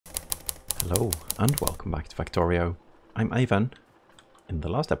Hello and welcome back to Factorio. I'm Ivan. In the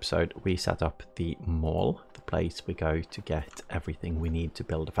last episode we set up the mall, the place we go to get everything we need to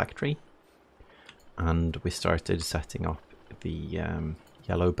build a factory. And we started setting up the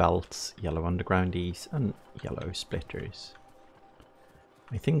yellow belts, yellow undergroundies and yellow splitters.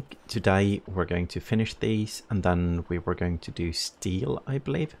 I think today we're going to finish these and then we were going to do steel, I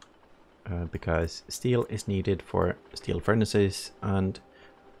believe. Because steel is needed for steel furnaces and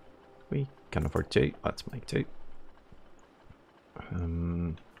we can afford two. Let's make two.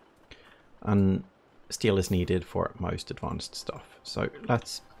 And steel is needed for most advanced stuff. So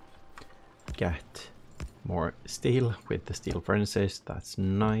let's get more steel with the steel furnaces. That's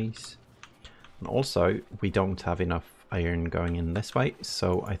nice. And also we don't have enough iron going in this way.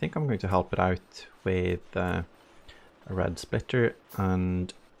 So I think I'm going to help it out with a red splitter,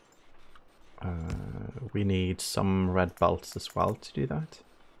 and we need some red belts as well to do that.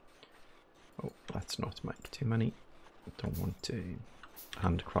 Oh, let's not make too many. Don't want to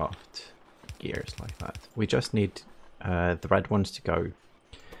handcraft gears like that. We just need the red ones to go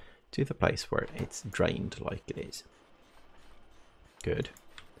to the place where it's drained like it is. Good.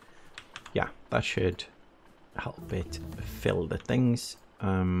 Yeah, that should help it fill the things.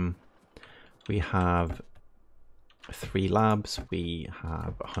 We have 3 labs, we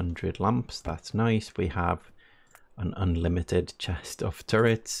have 100 lamps, that's nice. We have an unlimited chest of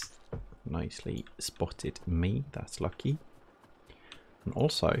turrets. Nicely spotted me, that's lucky. And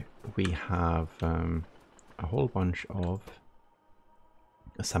also we have a whole bunch of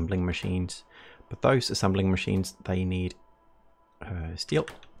assembling machines, but those assembling machines, they need steel.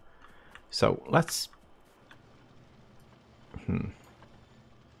 So let's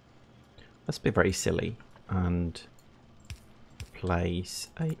be very silly and place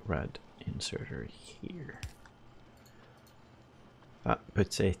a red inserter here. That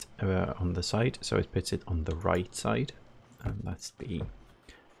puts it on the side, so it puts it on the right side, and that's the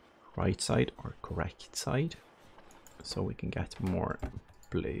right side or correct side, so we can get more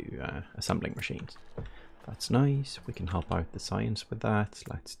blue assembling machines. That's nice. We can help out the science with that.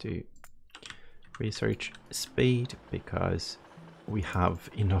 Let's do research speed because we have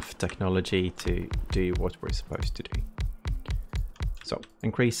enough technology to do what we're supposed to do. So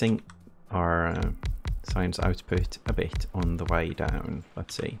increasing our science output a bit on the way down.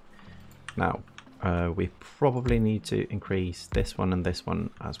 Let's see. Now we probably need to increase this one and this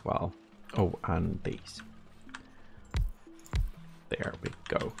one as well. Oh, and these. There we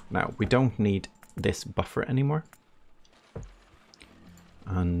go. Now we don't need this buffer anymore,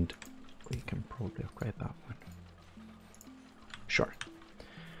 and we can probably upgrade that one. Sure.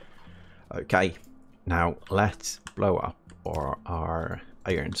 Okay, now let's blow up our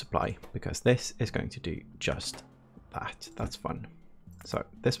iron supply, because this is going to do just that. That's fun. So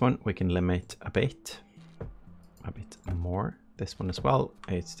this one we can limit a bit more. This one as well,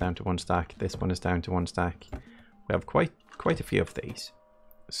 it's down to 1 stack. This one is down to 1 stack. We have quite a few of these,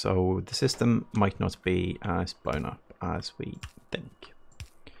 so the system might not be as blown up as we think.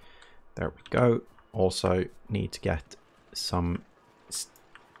 There we go. Also need to get some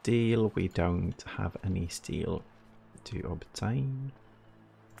steel. We don't have any steel to obtain,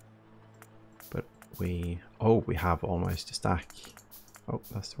 but we have almost a stack. Oh,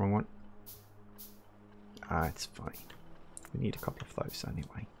 that's the wrong one. It's fine. We need a couple of those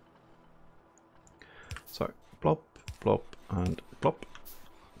anyway. So plop, plop, and plop.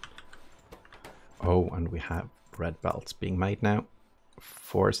 Oh, and we have red belts being made now.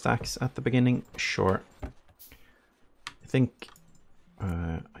 4 stacks at the beginning. Sure. I think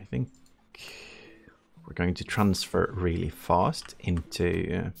we're going to transfer really fast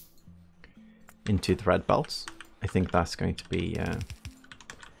into the red belts. I think that's going to be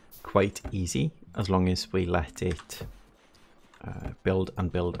quite easy as long as we let it build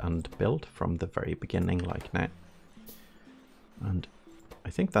and build and build from the very beginning, like now. And I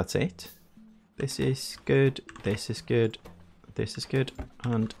think that's it. This is good. This is good. This is good,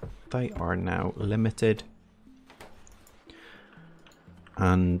 and they are now limited.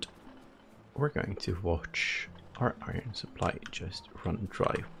 And we're going to watch our iron supply just run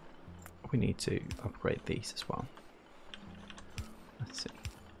dry. We need to upgrade these as well. Let's see.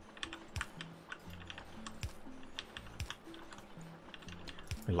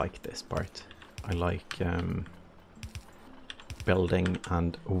 I like this part. I like building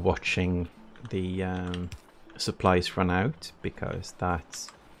and watching the supplies run out, because that's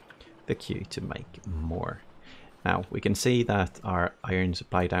the cue to make more. Now we can see that our iron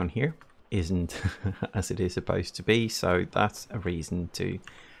supply down here isn't as it is supposed to be, so that's a reason to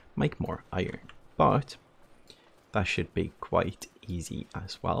make more iron, but that should be quite easy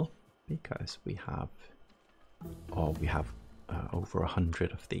as well. because we have over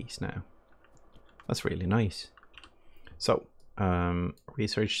 100 of these now. That's really nice. So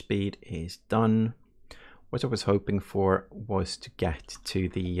research speed is done. What I was hoping for was to get to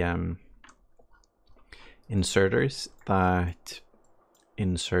the inserters that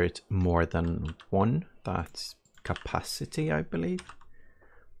insert more than one. That's capacity, I believe.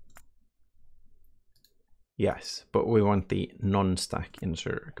 Yes, but we want the non-stack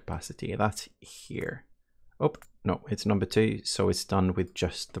inserter capacity. That's here. Oh, no, it's number 2, so it's done with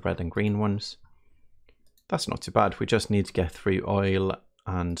just the red and green ones. That's not too bad. We just need to get through oil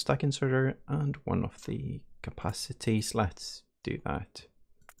and stack inserter and one of the capacities. Let's do that.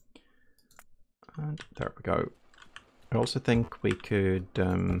 And there we go. I also think we could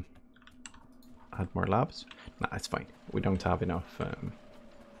add more labs. Nah, it's fine. We don't have enough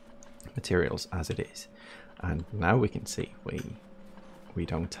materials as it is. And now we can see we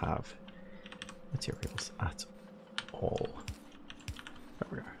don't have materials at all. There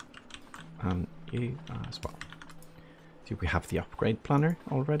we go. And you as well. Do we have the upgrade planner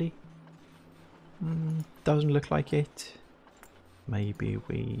already? Doesn't look like it. Maybe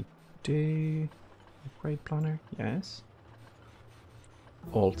we do. Upgrade planner, yes.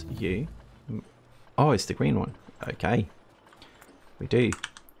 Alt U. Oh, it's the green one. Okay. We do.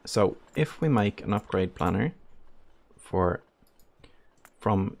 So if we make an upgrade planner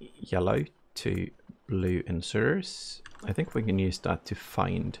from yellow to blue inserters, I think we can use that to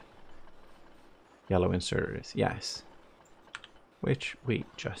find yellow inserters. Yes. Which we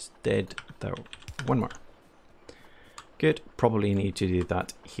just did, though. One more. Good. Probably need to do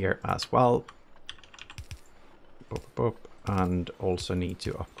that here as well. Boop, boop, and also need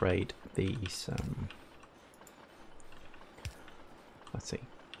to upgrade these. Let's see.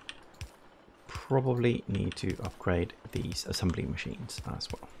 Probably need to upgrade these assembly machines as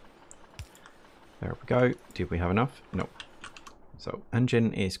well. There we go. Do we have enough? No. So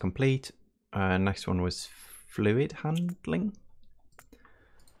engine is complete. Next one was fluid handling.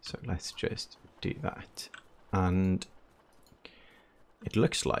 So let's just do that. And it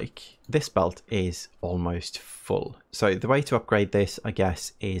looks like this belt is almost full. So the way to upgrade this, I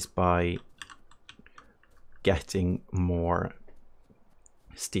guess, is by getting more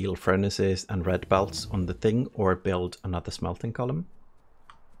steel furnaces and red belts on the thing, or build another smelting column.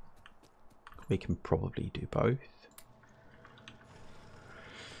 We can probably do both.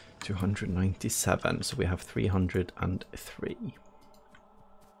 297, so we have 303.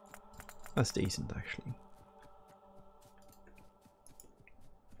 That's decent, actually.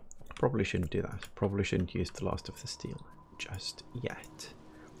 Probably shouldn't do that. Probably shouldn't use the last of the steel just yet.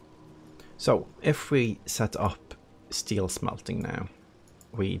 So if we set up steel smelting now,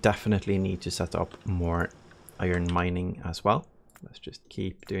 we definitely need to set up more iron mining as well. Let's just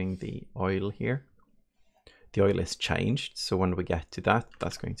keep doing the oil here. The oil is changed, so when we get to that,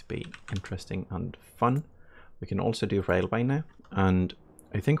 that's going to be interesting and fun. We can also do railway now, and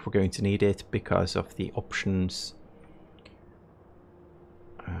I think we're going to need it because of the options.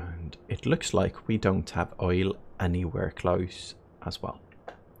 And it looks like we don't have oil anywhere close as well.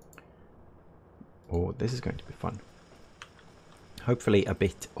 Oh, this is going to be fun. Hopefully a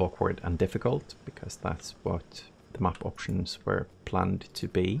bit awkward and difficult, because that's what the map options were planned to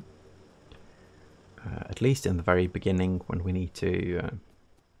be. At least in the very beginning, when we need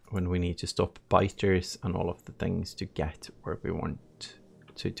to stop biters and all of the things to get where we want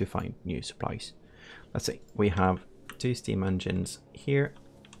to find new supplies. Let's see, we have 2 steam engines here.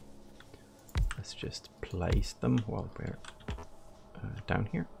 Let's just place them while we're down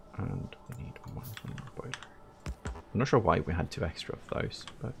here, and we need one boiler. I'm not sure why we had 2 extra of those,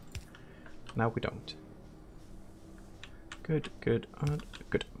 but now we don't. Good, good, and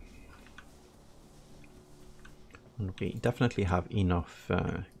good. And we definitely have enough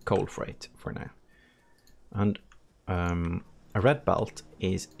coal freight for now. And a red belt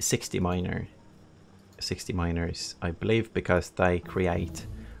is 60 miners, I believe, because they create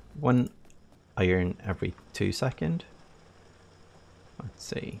 1 iron every 2 seconds. Let's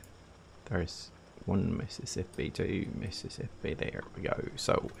see. There's 1 Mississippi, 2 Mississippi. There we go.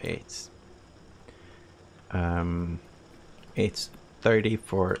 So it's 30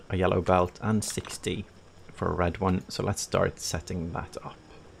 for a yellow belt and 60 for a red one. So let's start setting that up.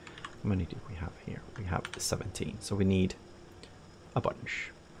 How many do we have here? We have 17. So we need a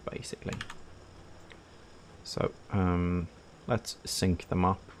bunch, basically. So let's sync them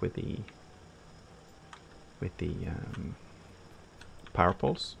up with the power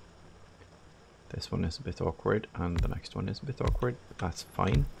poles. This one is a bit awkward, and the next one is a bit awkward, but that's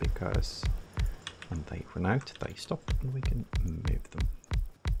fine, because when they run out, they stop, and we can move them.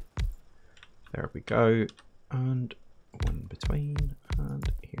 There we go. And one between,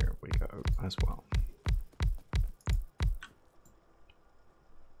 and here we go as well.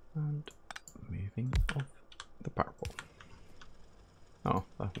 And moving off the power pole. Oh,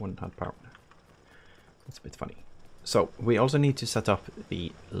 that one had power. That's a bit funny. So we also need to set up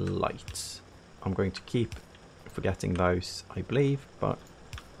the lights. I'm going to keep forgetting those, I believe, but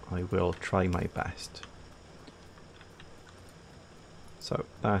I will try my best. So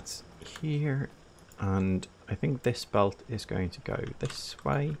that's here, and I think this belt is going to go this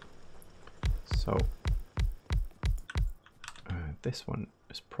way. So this one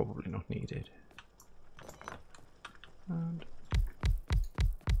is probably not needed. And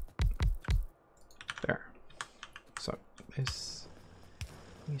there. So this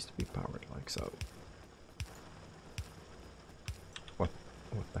needs to be powered like so. What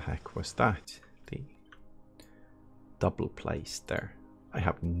the heck was that? The double placed there. I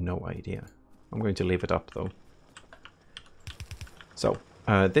have no idea. I'm going to leave it up though. So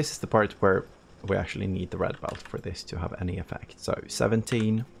this is the part where we actually need the red belt for this to have any effect. So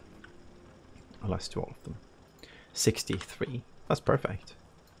 17, let's do all of them. 63, that's perfect.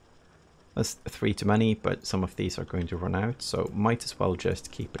 That's 3 too many, but some of these are going to run out, so might as well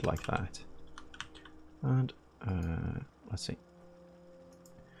just keep it like that. And let's see.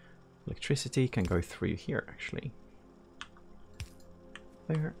 Electricity can go through here actually.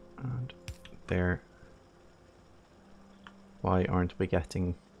 There and there. Why aren't we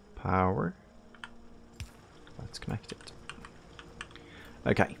getting power? Let's connect it.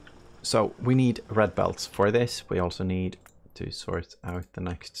 Okay, so we need red belts for this. We also need to sort out the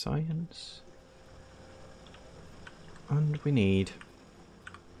next science. And we need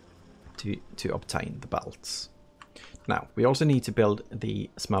to obtain the belts. Now, we also need to build the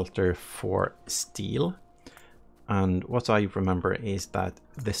smelter for steel. And what I remember is that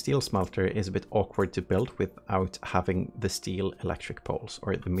the steel smelter is a bit awkward to build without having the steel electric poles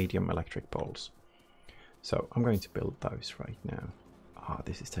or the medium electric poles. So I'm going to build those right now. Ah,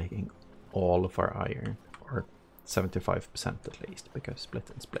 this is taking all of our iron, or 75% at least, because split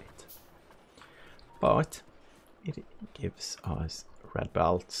and split. But it gives us red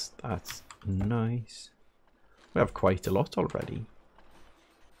belts. That's nice. We have quite a lot already.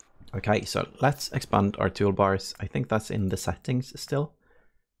 Okay, so let's expand our toolbars. I think that's in the settings still.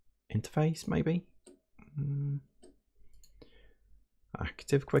 Interface, maybe?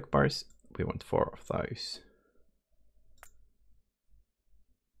 Active quick bars. We want 4 of those.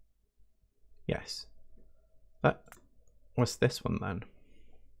 Yes. What's this one then?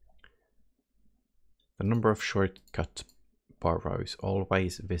 The number of shortcut bar rows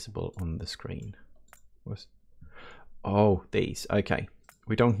always visible on the screen. Oh, these. Okay.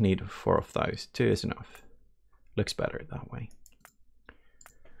 We don't need 4 of those. 2 is enough. Looks better that way.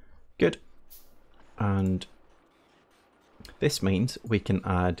 Good. And this means we can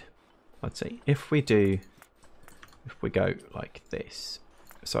add, let's see, if we go like this.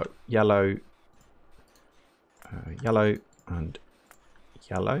 So yellow, yellow and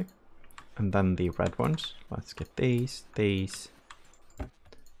yellow. And then the red ones. Let's get these.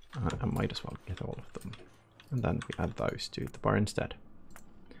 I might as well get all of them. And then we add those to the bar instead.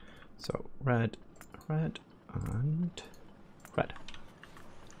 So red, red, and red.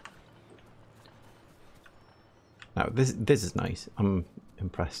 Now this is nice. I'm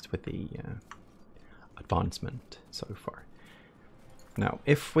impressed with the advancement so far. Now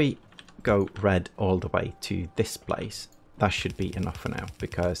if we go red all the way to this place, that should be enough for now,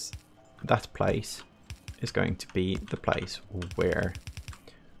 because that place is going to be the place where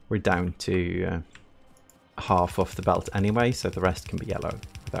we're down to half of the belt anyway, so the rest can be yellow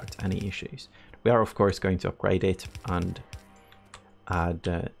without any issues. We are of course going to upgrade it and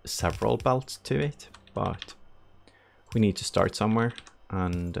add several belts to it, but we need to start somewhere,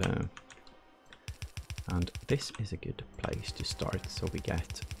 and this is a good place to start, so we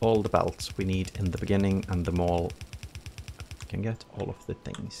get all the belts we need in the beginning, and the mall can get all of the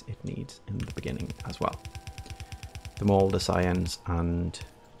things it needs in the beginning as well. The mall, the science, and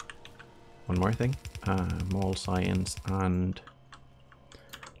one more thing. Mall, science, and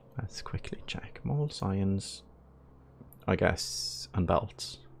let's quickly check. Mall, science, I guess, and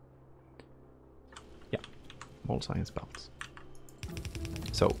belts. Yeah, mall, science, belts.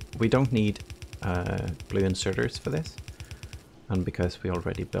 So we don't need blue inserters for this, and because we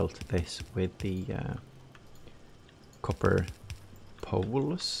already built this with the copper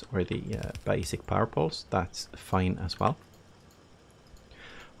poles, or the basic power poles, that's fine as well.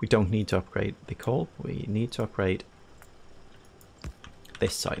 We don't need to upgrade the coal. We need to upgrade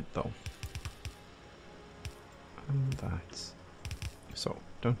this side though. And that's... so,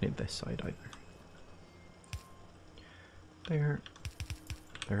 don't need this side either. there,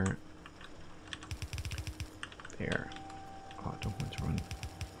 there, there. Oh, I don't want to run.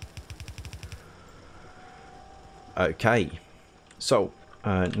 Okay, so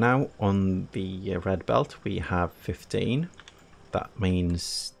now on the red belt we have 15. That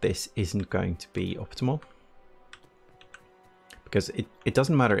means this isn't going to be optimal. Because it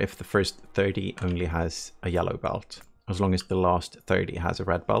doesn't matter if the first 30 only has a yellow belt, as long as the last 30 has a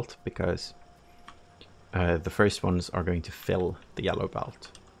red belt, because the first ones are going to fill the yellow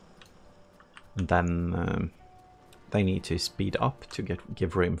belt. And then they need to speed up to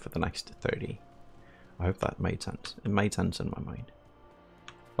give room for the next 30. I hope that made sense. It made sense in my mind.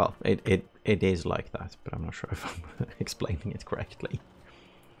 Well, it is like that, but I'm not sure if I'm explaining it correctly.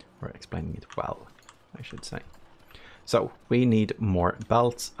 Or explaining it well, I should say. So, we need more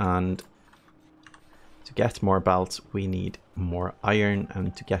belts, and to get more belts, we need more iron,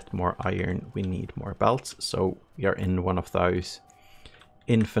 and to get more iron, we need more belts. So, we are in one of those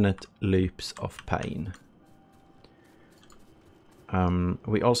infinite loops of pain.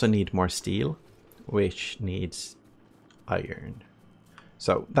 We also need more steel, which needs iron.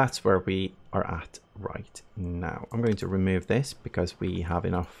 So that's where we are at right now. I'm going to remove this because we have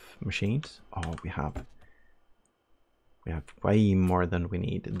enough machines. Oh, we have way more than we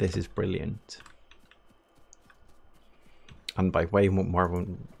need. This is brilliant. And by way more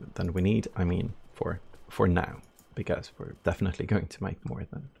than we need, I mean for now, because we're definitely going to make more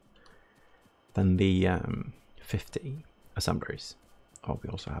than the 50 assemblers. Oh, we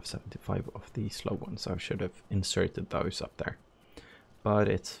also have 75 of the slow ones, so I should have inserted those up there. But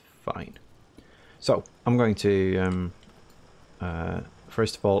it's fine. So I'm going to,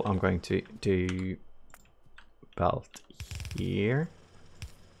 first of all, I'm going to do belt here.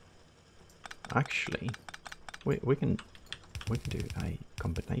 Actually, we can do a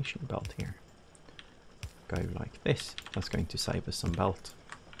combination belt here. Go like this. That's going to save us some belt.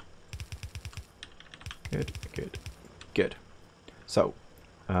 Good, good, good. So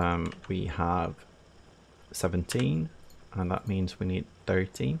we have 17, and that means we need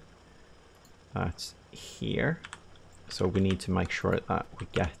 13. That's here. So we need to make sure that we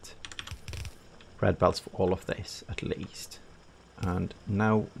get red belts for all of this at least. And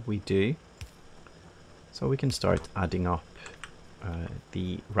now we do. So we can start adding up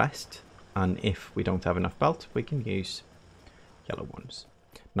the rest. And if we don't have enough belt, we can use yellow ones.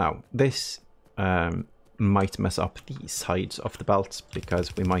 Now this might mess up the sides of the belts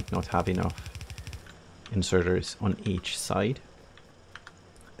because we might not have enough inserters on each side.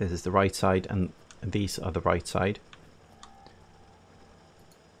 This is the right side and these are the right side.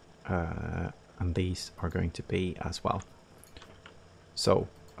 And these are going to be as well. So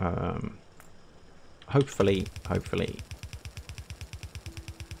hopefully I'm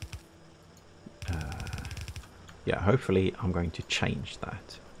going to change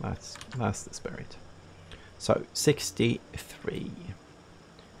that. That's the spirit. So 63,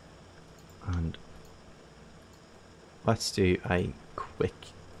 and let's do a quick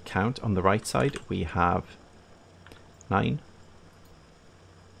count. On the right side we have 9,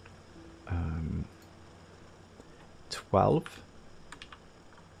 12.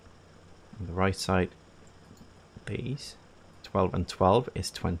 On the right side, these 12 and 12 is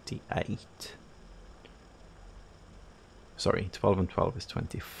 28. Sorry, 12 and 12 is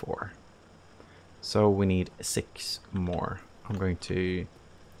 24. So we need 6 more. I'm going to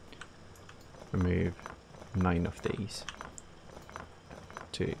remove 9 of these.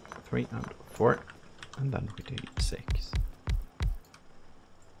 2, 3, and 4. And then we do 6.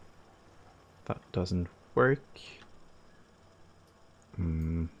 That doesn't work.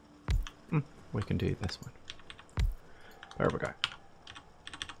 We can do this one. There we go.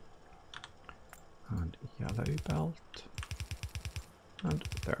 And yellow belt. And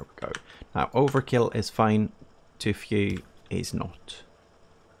there we go. Now overkill is fine, too few is not.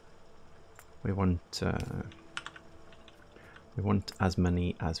 We want as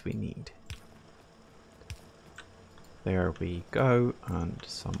many as we need. There we go, and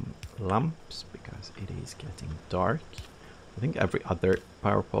some lamps because it is getting dark. I think every other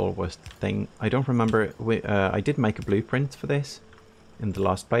power pole was the thing. I don't remember. I did make a blueprint for this in the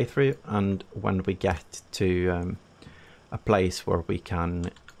last playthrough, and when we get to a place where we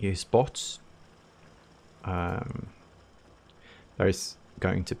can use bots, there's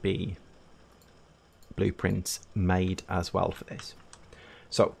going to be blueprints made as well for this.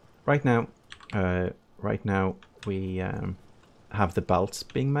 So right now we have the belts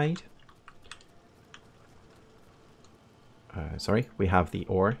being made. Sorry, we have the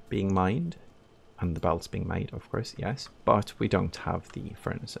ore being mined and the belts being made, of course, yes, but we don't have the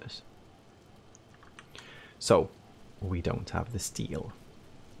furnaces. So we don't have the steel.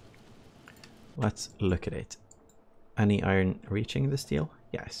 Let's look at it. Any iron reaching the steel?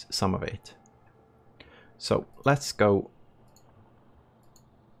 Yes, some of it. So let's go.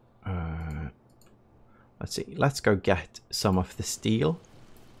 Let's see. Let's go get some of the steel,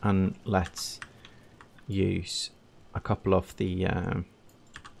 and let's use a couple of the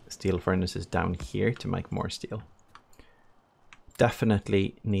steel furnaces down here to make more steel.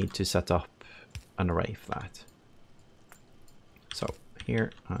 Definitely need to set up an array for that. So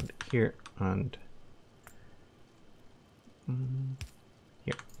here and here and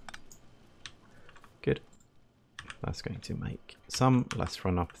here. Good. That's going to make some. Let's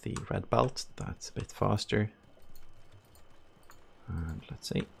run up the red belt. That's a bit faster. And let's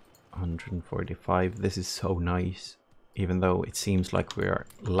see, 145. This is so nice. Even though it seems like we are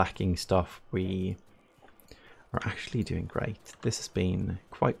lacking stuff, we are actually doing great. This has been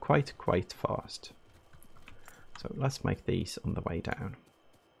quite fast. So let's make these on the way down.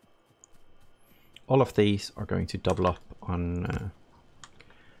 All of these are going to double up on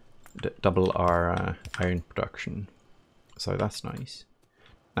double our iron production. So that's nice.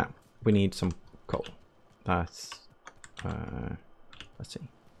 Now we need some coal. That's let's see,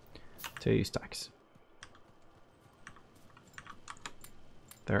 2 stacks.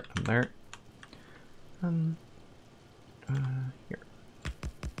 There and there. And here.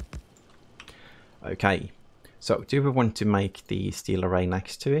 Okay. So do we want to make the steel array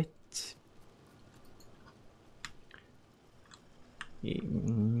next to it?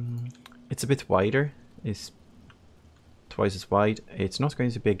 It's a bit wider. It's twice as wide. It's not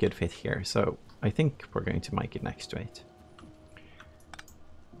going to be a good fit here, so I think we're going to make it next to it.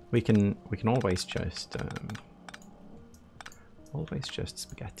 We can always just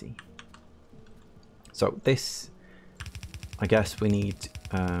spaghetti. So this, I guess we need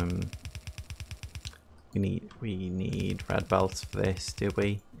red belts for this, do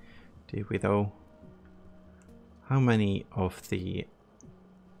we? Do we though? How many of the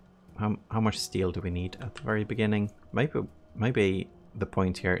how much steel do we need at the very beginning? Maybe the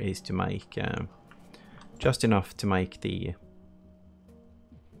point here is to make just enough to make the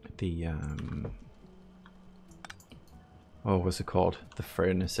what was it called? The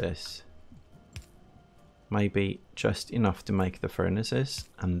furnaces. Maybe just enough to make the furnaces,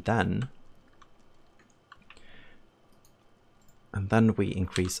 and then we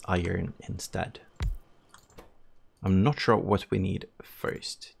increase iron instead. I'm not sure what we need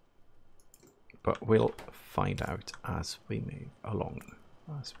first, but we'll find out as we move along,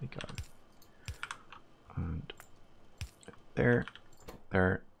 as we go. And there.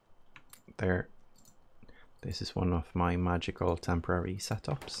 This is one of my magical temporary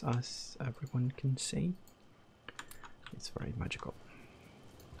setups, as everyone can see. It's very magical.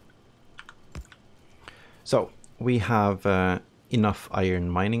 So we have enough iron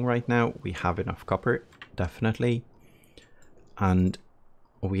mining right now. We have enough copper, definitely. And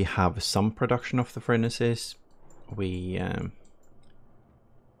we have some production of the furnaces. We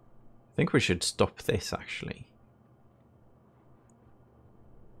think we should stop this actually.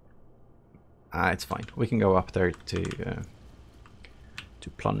 It's fine. We can go up there to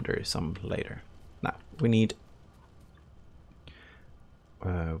plunder some later. Now we need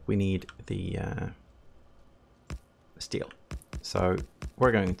the steel. So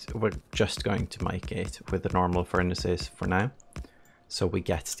we're just going to make it with the normal furnaces for now. So we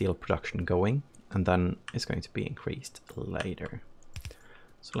get steel production going, and then it's going to be increased later.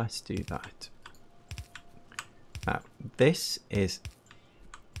 So let's do that. Now this is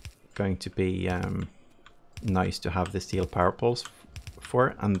going to be nice to have the steel power poles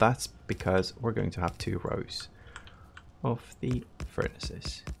for, and that's because we're going to have 2 rows of the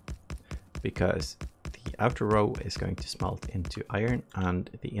furnaces, because the outer row is going to smelt into iron and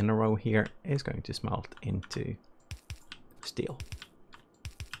the inner row here is going to smelt into steel.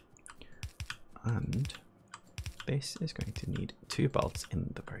 And this is going to need 2 belts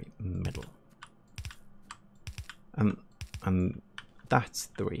in the very middle. And that's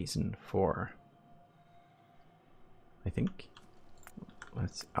the reason for, I think,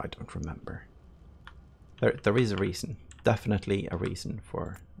 I don't remember. There is a reason, definitely a reason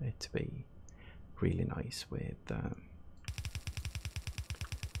for it to be really nice with the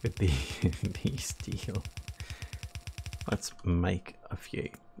steel. Let's make a few.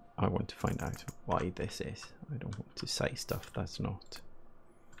 I want to find out why this is. I don't want to say stuff that's not,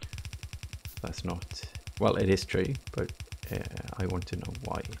 well, it is true, but I want to know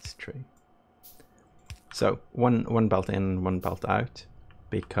why it's true. So one belt in, 1 belt out,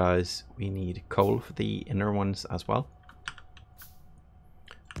 because we need coal for the inner ones as well.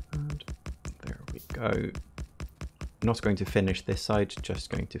 And there we go. not going to finish this side, just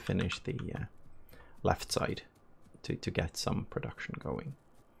going to finish the left side to get some production going.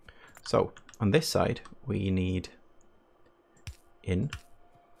 So on this side, we need in.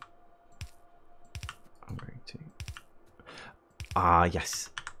 I'm going to, yes.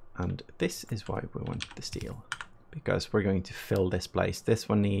 And this is why we want the steel, because we're going to fill this place. This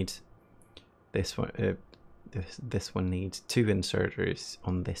one needs, this one needs 2 inserters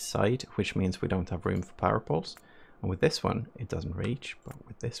on this side, which means we don't have room for power poles. And with this one, it doesn't reach, but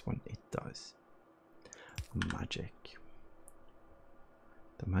with this one, it does. Magic.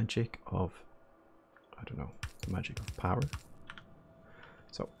 The magic of, I don't know, the magic of power.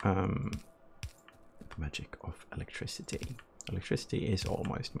 So, the magic of electricity. Electricity is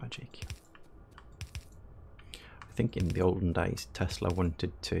almost magic. I think in the olden days, Tesla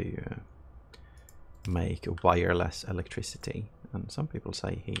wanted to make wireless electricity, and some people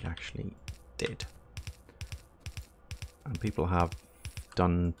say he actually did. And people have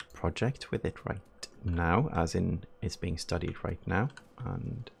done project with it right now, as in it's being studied right now,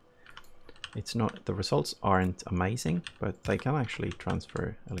 and it's not, the results aren't amazing, but they can actually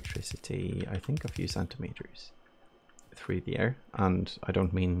transfer electricity, I think, a few centimeters through the air. And I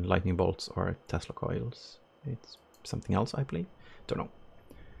don't mean lightning bolts or Tesla coils, it's something else, I believe. Don't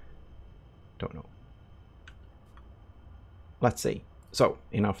know. Let's see. So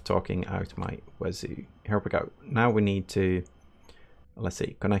enough talking out my wazoo. Here we go. Now we need to, let's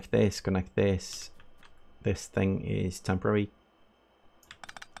see, connect this. This thing is temporary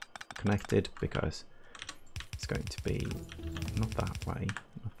connected because it's going to be not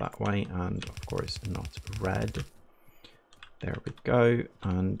that way, and of course not red. There we go,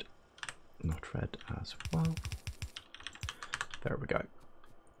 and not red as well. There we go.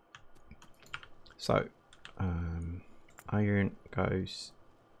 So iron goes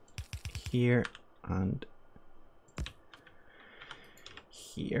here and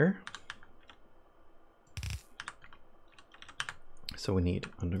here. So we need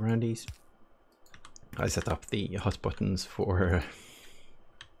undergroundies. I set up the hot buttons for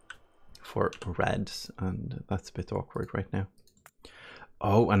reds, and that's a bit awkward right now.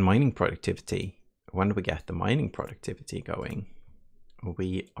 Oh, and mining productivity. When we get the mining productivity going,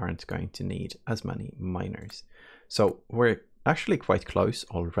 we aren't going to need as many miners. So we're actually quite close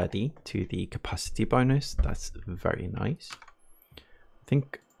already to the capacity bonus. That's very nice. I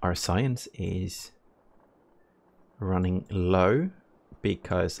think our science is running low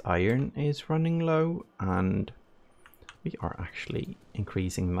because iron is running low, and we are actually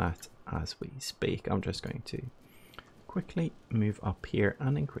increasing that as we speak. I'm just going to quickly move up here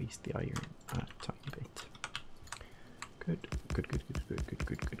and increase the iron a tiny bit.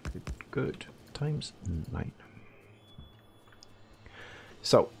 Good. Times 9.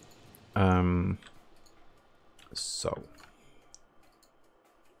 So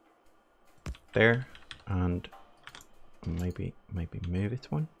there, and maybe move it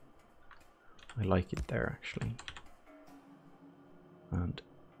one. I like it there actually. And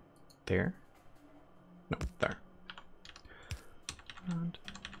there. No, there. And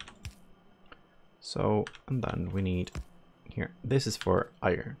so, and then we need here. This is for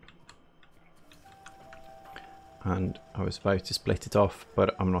iron. And I was about to split it off,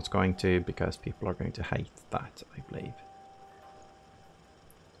 but I'm not going to because people are going to hate that, I believe.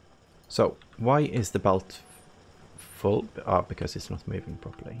 So why is the belt full? Because it's not moving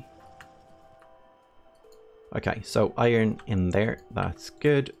properly. Okay, so iron in there, that's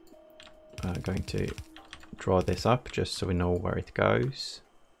good. I'm going to draw this up just so we know where it goes.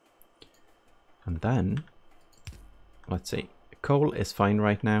 And then, let's see, coal is fine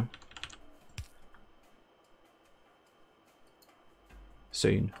right now.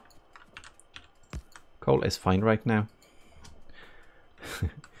 Soon. Coal is fine right now.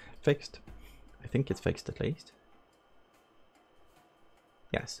 Fixed. I think it's fixed at least.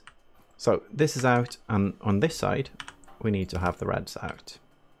 Yes. So this is out, and on this side we need to have the reds out.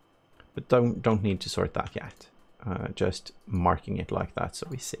 But don't need to sort that yet. Just marking it like that so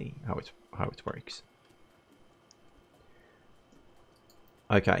we see how it works.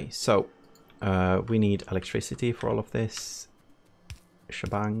 Okay, so we need electricity for all of this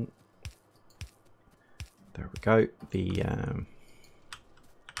shebang. There we go. The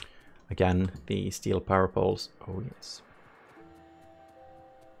again, the steel power poles. Oh yes.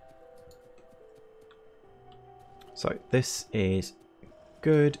 So this is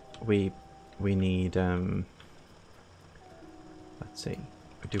good. We need let's see,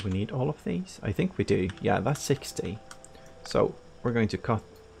 do we need all of these? I think we do. Yeah, that's 60. So we're going to cut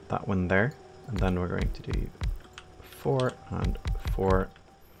that one there, and then we're going to do 4 and 4.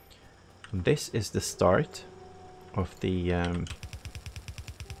 And this is the start of the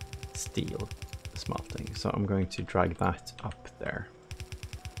steel smelting. So I'm going to drag that up there.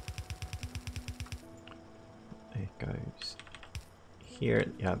 It goes here.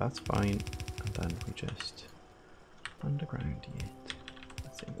 Yeah, that's fine. And then we just underground it.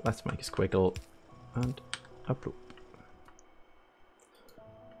 Let's see. Let's make a squiggle and a bloop.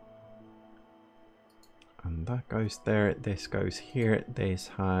 And that goes there. This goes here.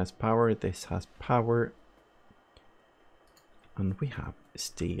 This has power. This has power. And we have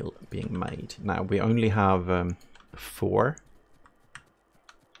steel being made. Now we only have 4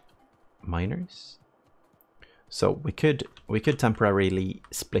 miners. So we could temporarily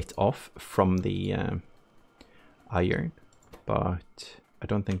split off from the iron, but I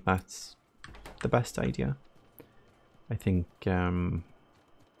don't think that's the best idea. I think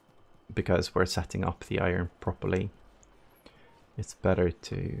because we're setting up the iron properly, it's better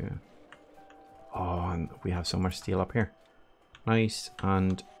to... oh, and we have so much steel up here. Nice.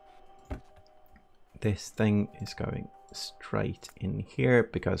 And this thing is going straight in here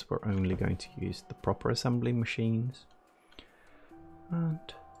because we're only going to use the proper assembly machines. And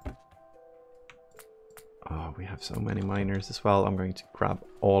oh, we have so many miners as well. I'm going to grab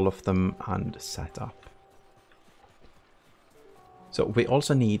all of them and set up. So we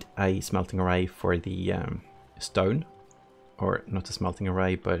also need a smelting array for the stone, or not a smelting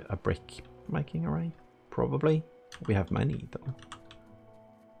array, but a brick making array, probably. We have many though.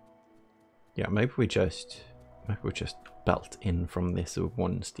 Yeah, maybe we just belt in from this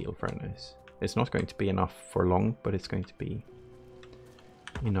one steel furnace. It's not going to be enough for long, but it's going to be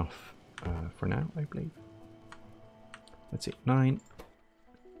enough for now, I believe. Let's see, 9.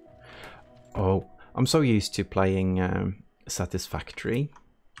 Oh, I'm so used to playing Satisfactory,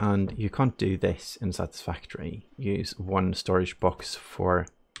 and you can't do this in Satisfactory. Use one storage box for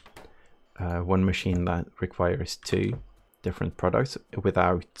one machine that requires 2 different products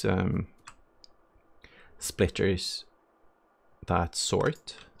without splitters that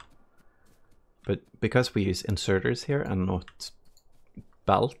sort. But because we use inserters here and not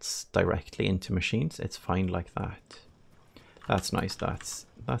belts directly into machines, it's fine like that. That's nice. That's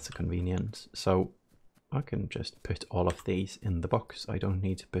a convenience. So I can just put all of these in the box. I don't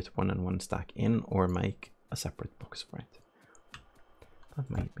need to put 1 and 1 stack in or make a separate box for it. That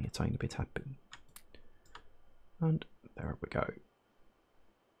made me a tiny bit happy. And there we go.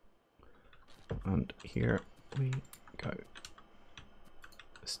 And here we go.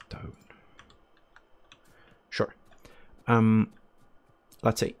 Stone. Sure.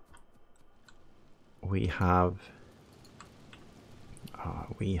 Let's see. We have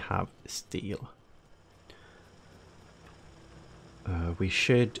steel. We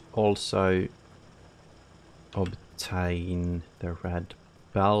should also obtain the red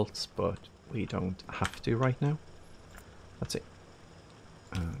belts, but we don't have to right now. Let's see.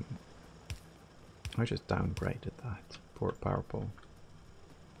 I just downgraded that. Poor powerful.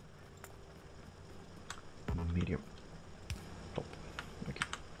 Medium. Top. Okay.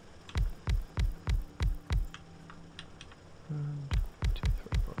 1, 2, 3,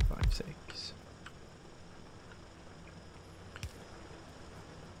 4, 5, 6.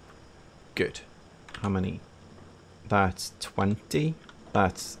 Good. How many? That's 20.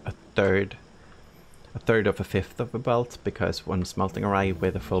 That's a third of a fifth of a belt, because one smelting array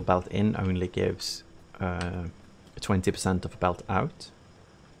with a full belt in only gives 20% of a belt out.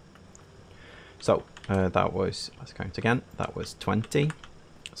 So that was, let's count again, that was 20.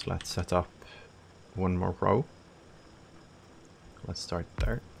 So let's set up one more row. Let's start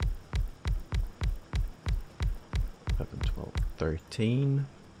there. 11, 12, 13.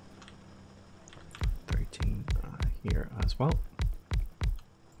 13 here as well.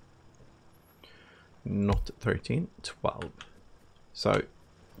 Not 13, 12. So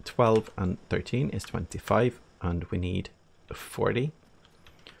 12 and 13 is 25, and we need 40.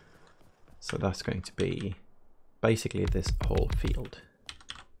 So that's going to be basically this whole field.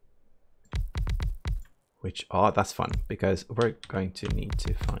 Which, oh, that's fun, because we're going to need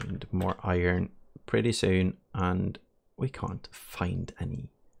to find more iron pretty soon, and we can't find any.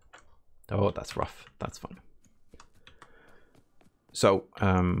 Oh, that's rough. That's fun. So,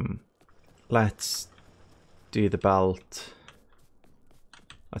 let's do the belt.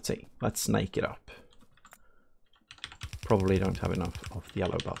 Let's see. Let's snake it up. Probably don't have enough of the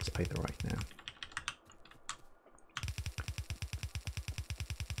yellow belts either right now.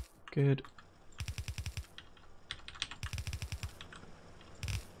 Good.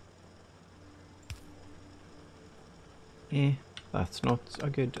 That's not a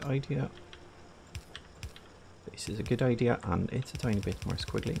good idea. This is a good idea, and it's a tiny bit more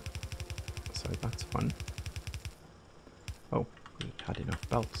squiggly, so that's fun. Oh, we had enough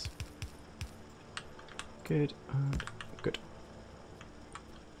belts. Good and good.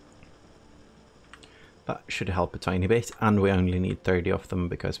 That should help a tiny bit, and we only need 30 of them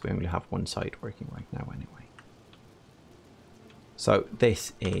because we only have one side working right now anyway. So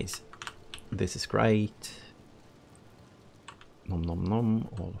this is great. Nom nom nom,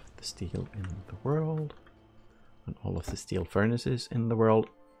 all of the steel in the world and all of the steel furnaces in the world.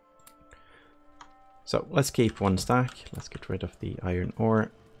 So let's keep one stack. Let's get rid of the iron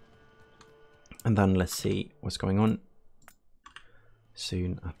ore. And then let's see what's going on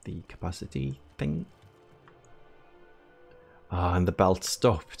soon at the capacity thing. Ah, and the belt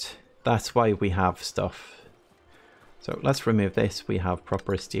stopped. That's why we have stuff. So let's remove this. We have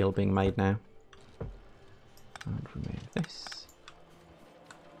proper steel being made now. And remove this.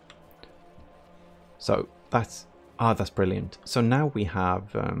 So that's brilliant. So now we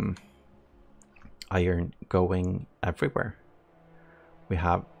have iron going everywhere. We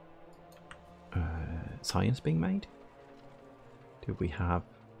have science being made. Do we have...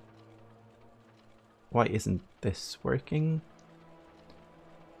 Why isn't this working?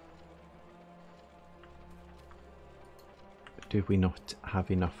 Do we not have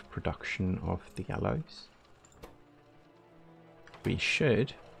enough production of the yellows? We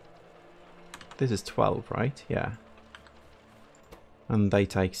should. This is 12, right? Yeah. And they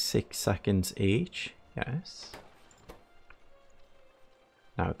take 6 seconds each. Yes.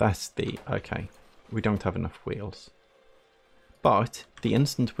 Now that's the... Okay. We don't have enough wheels. But the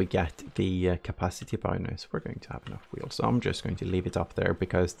instant we get the capacity bonus, we're going to have enough wheels. So I'm just going to leave it up there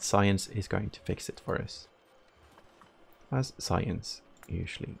because science is going to fix it for us. As science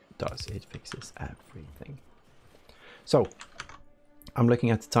usually does, it fixes everything. So I'm looking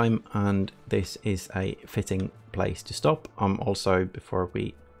at the time, and this is a fitting place to stop. Also before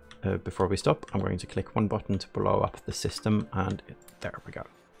we stop, I'm going to click one button to blow up the system, and there we go.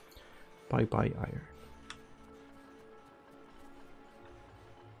 Bye bye iron.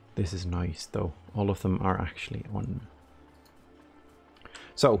 This is nice though. All of them are actually on.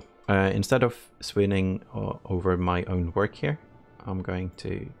 So instead of swooning over my own work here, I'm going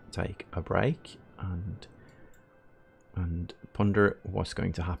to take a break and ponder what's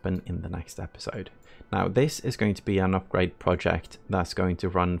going to happen in the next episode. Now this is going to be an upgrade project that's going to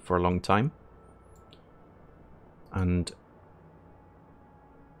run for a long time, and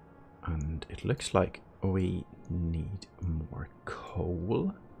it looks like we need more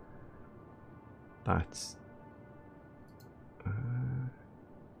coal. That's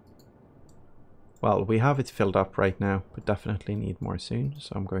well, we have it filled up right now, but definitely need more soon,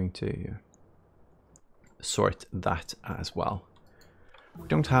 so I'm going to sort that as well. We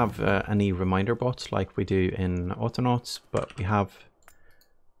don't have any reminder bots like we do in Autonauts, but we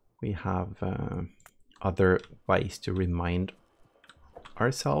have other ways to remind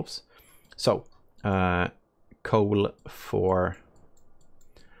ourselves. So coal for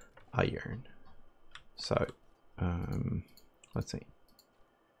iron. So let's see.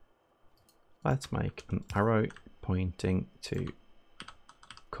 Let's make an arrow pointing to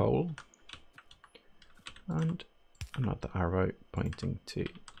coal and another arrow pointing to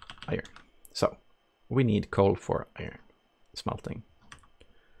iron. So we need coal for iron smelting.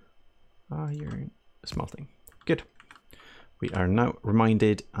 Iron smelting. Good. We are now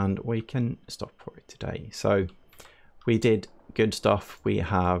reminded, and we can stop for today. So we did good stuff. We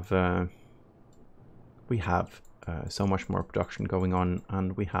have so much more production going on,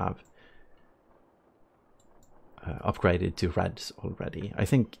 and we have upgraded to reds already. I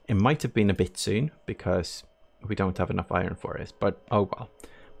think it might have been a bit soon because we don't have enough iron for it, but oh well.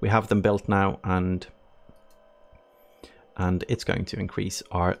 We have them built now, and it's going to increase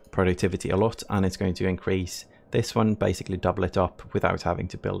our productivity a lot, and it's going to increase this one, basically double it up without having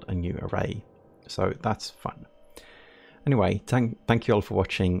to build a new array. So that's fun. Anyway, thank you all for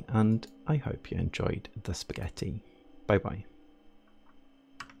watching, and I hope you enjoyed the spaghetti. Bye bye.